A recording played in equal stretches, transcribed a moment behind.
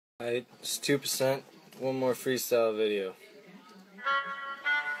Alright, it's 2%. One more freestyle video.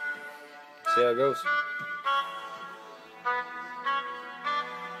 See how it goes.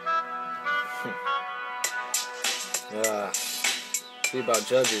 Be about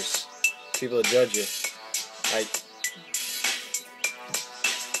judges. People that judge you. Like,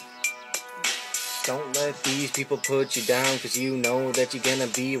 don't let these people put you down, cause you know that you're gonna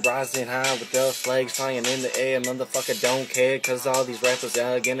be rising high with the flags flying in the air. Motherfucker don't care, cause all these rappers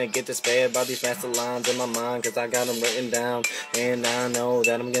are gonna get despaired by these master lines in my mind, cause I got them written down. And I know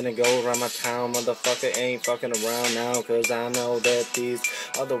that I'm gonna go around my town. Motherfucker ain't fucking around now, cause I know that these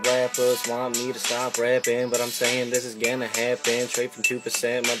other rappers want me to stop rapping, but I'm saying this is gonna happen. Straight from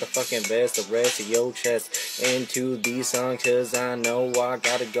 2%, motherfucking invest the rest of your chest into these songs, cause I know I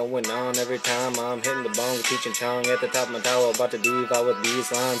got it going on every time I'm hitting the bong, teaching chong at the top of my tower, about to devour with these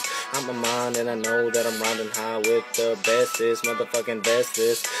lines. I'm a mind and I know that I'm riding high with the bestest, motherfucking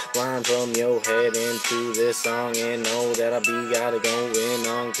bestest line from your head into this song, and know that I got it going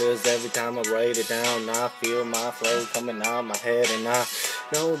on, cause every time I write it down, I feel my flow coming out my head, and I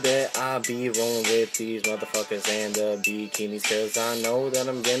know that I be rolling with these motherfuckers and the bikinis, cause I know that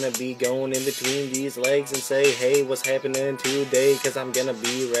I'm gonna be going in between these legs and say, hey, what's happening today, cause I'm gonna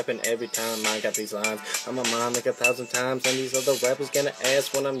be rapping every time I got these lines. I'm a mind like 1,000 times, and these other rappers gonna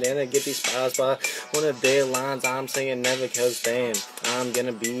ask when I'm gonna get these spies by one of their lines. I'm saying never, cause then I'm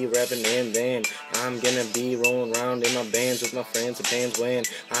gonna be rapping, and then I'm gonna be rolling around in my bands with my friends and bands when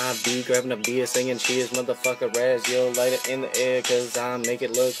I be grabbing a beer singing cheers, motherfucker, razz, yo, light it in the air, cause I make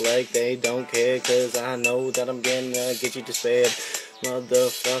it look like they don't care, cause I know that I'm gonna get you despaired.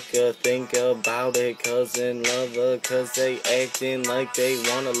 Motherfucker, think about it, cousin lover, cause they acting like they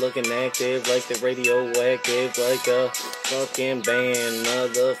wanna looking active, like they're radioactive, like a fucking band.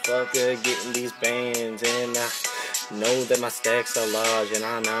 Motherfucker, getting these bands, and I know that my stacks are large, and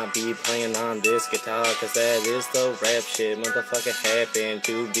I not be playing on this guitar, cause that is the rap shit. Motherfucker happen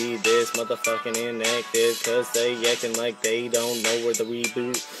to be this motherfucking inactive, cause they acting like they don't know where the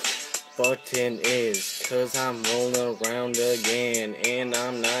reboot button is, cause I'm rolling around again, and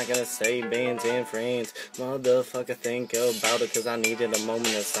I'm not gonna say bands and friends. Motherfucker, think about it, cause I needed a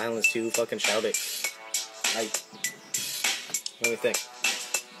moment of silence to fucking shout it. Let me think.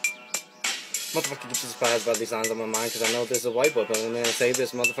 Motherfucker gets surprised by these lines on my mind, cause I know there's a white boy, but when I say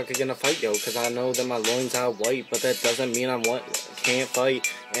this motherfucker gonna fight, yo, cause I know that my loins are white, but that doesn't mean I'm what can't fight.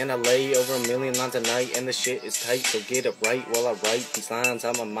 And I lay over 1,000,000 lines a night, and the shit is tight, so get it right while I write these lines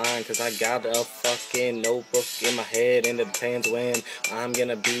on my mind, cause I got a fucking notebook in my head, and it depends when I'm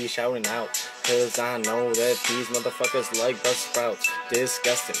gonna be shouting out, cause I know that these motherfuckers like Brussels sprouts,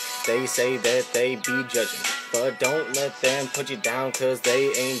 disgusting. They say that they be judging, but don't let them put you down, cause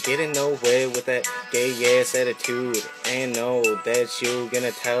they ain't getting nowhere with that gay ass attitude, and know that you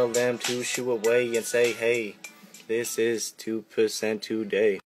gonna tell them to shoo away and say, hey, this is 2% today.